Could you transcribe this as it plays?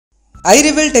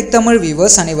iReveal Tech Tamil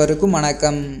viewers அனைவருக்கும்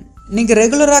வணக்கம். நீங்கள்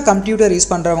ரெகுலராக கம்ப்யூட்டர் யூஸ்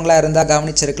பண்ணுறவங்களா இருந்தால்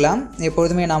கவனிச்சிருக்கலாம்.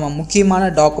 எப்பொழுதுமே நாம் முக்கியமான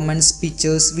டாக்குமெண்ட்ஸ்,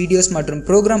 பிக்சர்ஸ், வீடியோஸ் மற்றும்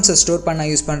ப்ரோக்ராம்ஸை ஸ்டோர் பண்ண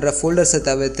யூஸ் பண்ணுற ஃபோல்டர்ஸை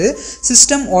தவிர்த்து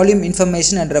சிஸ்டம் வால்யூம்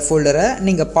இன்ஃபர்மேஷன் என்ற ஃபோல்டரை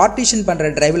நீங்கள் பார்ட்டிஷன் பண்ணுற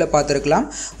டிரைவில் பார்த்துருக்கலாம்.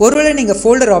 ஒருவேளை நீங்கள்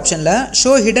ஃபோல்டர் ஆப்ஷனில்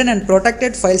show hidden and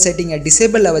protected file செட்டிங்கை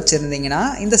டிசேபிளில் வச்சுருந்தீங்கன்னா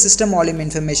இந்த சிஸ்டம் வால்யூம்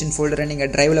இன்ஃபர்மேஷன் ஃபோல்டரை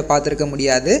நீங்கள் டிரைவில் பார்த்துருக்க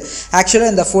முடியாது.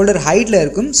 ஆக்சுவலாக இந்த ஃபோல்டர் ஹைட்டில்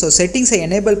இருக்கும். ஸோ செட்டிங்ஸை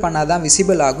எனேபிள் பண்ணால் தான்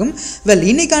விசிபிள் ஆகும்.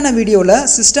 இன்னைக்கான வீடியோவில்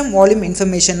சிஸ்டம் வால்யூம்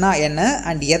இன்ஃபர்மேஷன்னா என்ன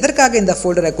அண்ட் எதற்காக இந்த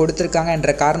ஃபோல்டரை கொடுத்திருக்காங்க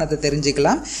என்ற காரணத்தை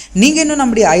தெரிஞ்சுக்கலாம். நீங்க இன்னும்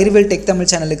நம்முடைய iReveal Tech Tamil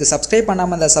சேனலுக்கு சப்ஸ்கிரைப்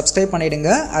பண்ணாம இருந்தா சப்ஸ்கிரைப் பண்ணிடுங்க.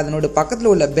 அதனோட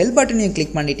பக்கத்துல உள்ள பெல் பட்டனையும்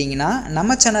கிளிக் பண்ணிட்டீங்கன்னா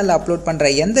நம்ம சேனல்ல அப்லோட்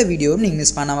பண்ற எந்த வீடியோவும் நீங்க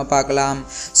மிஸ் பண்ணாம பார்க்கலாம்.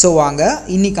 சோ வாங்க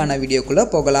இன்னைக்கான வீடியோக்குள்ள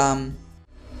போகலாம்.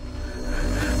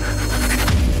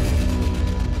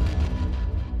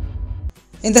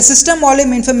 இந்த சிஸ்டம்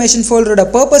வால்யூம் இன்ஃபர்மேஷன் ஃபோல்டரோட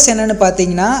பர்பஸ் என்னன்னு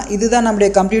பார்த்தீங்கன்னா, இதுதான் நம்முடைய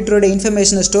கம்ப்யூட்டரோட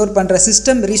இன்ஃபர்மேஷனை ஸ்டோர் பண்ணுற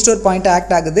சிஸ்டம் ரீஸ்டோர் பாயிண்ட்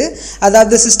ஆக்ட் ஆகுது.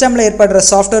 அதாவது சிஸ்டமில் ஏற்படுற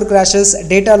சாஃப்ட்வேர் கிராஷஸ்,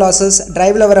 டேட்டா லாசஸ்,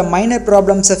 டிரைவில் வர மைனர்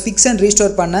ப்ராப்ளம்ஸை ஃபிக்ஸ் அண்ட்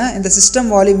ரீஸ்டோர் பண்ண இந்த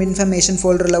சிஸ்டம் வால்யூம் இன்ஃபர்மேஷன்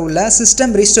ஃபோல்டரில் உள்ள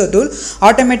சிஸ்டம் ரீஸ்டோர் டூல்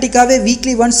ஆட்டோமேட்டிக்காகவே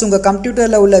வீக்லி ஒன்ஸ் உங்கள்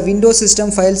கம்ப்யூட்டரில் உள்ள Windows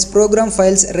system files, program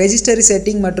files, ரெஜிஸ்டரி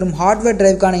setting மற்றும் ஹார்ட்வேர்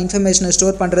டிரைவ்க்கான இன்ஃபர்மேஷனை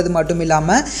ஸ்டோர் பண்ணுறது மட்டும்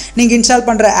இல்லாமல் நீங்கள் இன்ஸ்டால்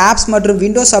பண்ணுற ஆப்ஸ் மற்றும்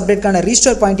விண்டோஸ் அப்டேட்கான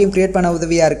ரீஸ்டோர் பாயிண்ட்டையும் கிரியேட் பண்ண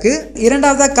உதவியாக இருக்குது.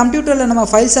 கம்ப்யூட்டரில் நம்ம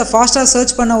ஃபைல்ஸை ஃபாஸ்ட்டாக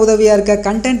சர்ச் பண்ண உதவியாக இருக்க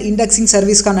கண்டென்ட் இண்டெக்ஸிங்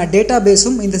சர்வீஸ்க்கான டேட்டா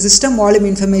பேஸும் இந்த சிஸ்டம் வால்யூம்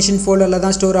இன்ஃபர்மேஷன் ஃபோல்டரில்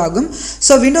தான் ஸ்டோர் ஆகும்.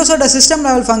 ஸோ விண்டோஸோட சிஸ்டம்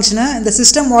லெவல் ஃபங்க்ஷனை இந்த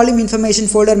system volume information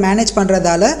folder manage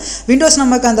பண்ணுறதால விண்டோஸ்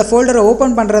நமக்கு அந்த ஃபோல்டரை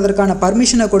ஓப்பன் பண்ணுறதுக்கான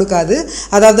பர்மிஷனை கொடுக்காது.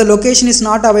 அதாவது location is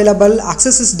not available,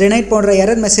 access is denied போன்ற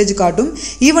எரர் மெசேஜ் காட்டும்.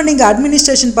 ஈவன் நீங்கள்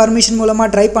அட்மினிஸ்ட்ரேஷன் பர்மிஷன்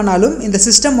மூலமாக ட்ரை பண்ணாலும் இந்த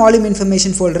சிஸ்டம் வால்யூம்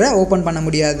இன்ஃபர்மேஷன் ஃபோல்டரை ஓப்பன் பண்ண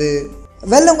முடியாது.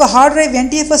 உங்கள் ஹார்ட் டிரைவ்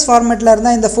NTFS ஃபார்மேட்டில்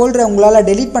இருந்தால் இந்த ஃபோல்டரை உங்களால்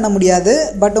டெலீட் பண்ண முடியாது.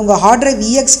 பட் உங்கள் ஹார்ட் டிரைவ்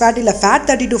EX-FAT இல்லை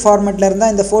FAT32 ஃபார்மேட்டில்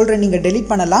இருந்தால் இந்த ஃபோல்டரை நீங்கள் டெலீட்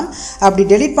பண்ணலாம். அப்படி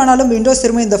டெலீட் பண்ணாலும் விண்டோஸ்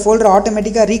திரும்ப இந்த ஃபோல்டரை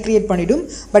ஆட்டோமேட்டிக்காக ரீக்ரியேட் பண்ணிடும்.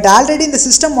 பட் ஆல்ரெடி இந்த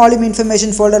system volume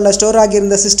information ஃபோல்டரில் store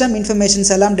ஆகியிருந்த system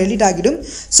informations எல்லாம் டெலீட் ஆகிடும்.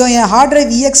 ஸோ என் ஹார்ட்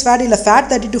டிரைவ் EX-FAT இல்லை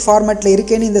FAT32 ஃபார்மேட்டில்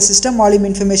இருக்கேன்னு இந்த சிஸ்டம் வால்யூம்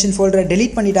இன்ஃபர்மேஷன் ஃபோல்டரை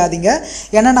டெலீட் பண்ணிடாதீங்க.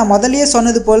 ஏன்னா நான் முதல்லயே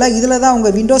சொன்னது போல் இதில் தான்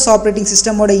உங்கள் விண்டோஸ் ஆப்ரேட்டிங்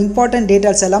சிஸ்டமோட இம்பார்ட்டன்ட்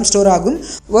டேட்டாஸ் எல்லாம் ஸ்டோர் ஆகும்.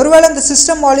 ஒருவேளை இந்த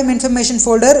சிஸ்டம் வால்யூம் இன்ஃபர்மேஷன்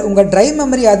ஃபோல்டர் உங்கள் டிரைவ்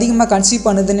மெமரி அதிகமாக கன்சியூம்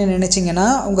பண்ணுதுன்னு நினச்சிங்கன்னா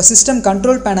உங்கள் சிஸ்டம்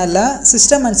கண்ட்ரோல் பேனலில்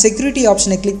சிஸ்டம் அண்ட் செக்யூரிட்டி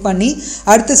ஆப்ஷனை கிளிக் பண்ணி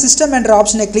அடுத்து சிஸ்டம் என்ற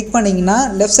ஆப்ஷனை கிளிக் பண்ணிங்கன்னா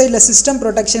லெஃப்ட் சைடில் சிஸ்டம்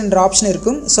ப்ரொடெக்ஷன் என்ற ஆப்ஷன்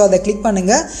இருக்கும். ஸோ அதை கிளிக்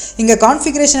பண்ணுங்கள். இங்கே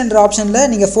கான்ஃபிகரேஷன் என்ற ஆப்ஷனில்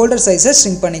நீங்கள் ஃபோல்டர் சைஸை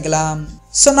ஸ்ட்ரிங்க் பண்ணிக்கலாம்.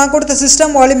 ஸோ நான் கொடுத்த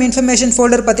சிஸ்டம் வால்யூம் இன்ஃபர்மேஷன்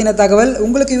ஃபோல்டர் பற்றின தகவல்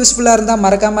உங்களுக்கு யூஸ்ஃபுல்லாக இருந்தால்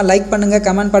மறக்காமல் லைக் பண்ணுங்கள்,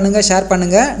 கமெண்ட் பண்ணுங்கள், ஷேர்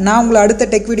பண்ணுங்கள். நான் உங்களை அடுத்த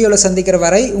டெக் வீடியோவில் சந்திக்கிற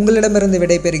வரை உங்களிடமிருந்து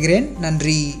விடைபெறுகிறேன்.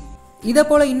 நன்றி. இதே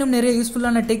போல் இன்னும் நிறைய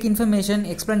யூஸ்ஃபுல்லான டெக் இன்ஃபர்மேஷன்,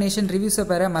 எக்ஸ்ப்ளனேஷன், ரிவ்யூஸை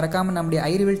பெற மறக்காமல் நம்முடைய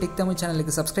iReveal Tech Tamil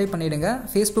சேனலுக்கு சப்ஸ்கிரைப் பண்ணிவிடுங்க.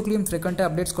 ஃபேஸ்புக்லேயும் ஃப்ரீக்வெண்ட்டாக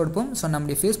அப்டேட்ஸ் கொடுப்போம். ஸோ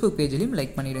நம்முடைய ஃபேஸ்புக் பேஜ்லையும்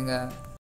லைக் பண்ணிவிடுங்க.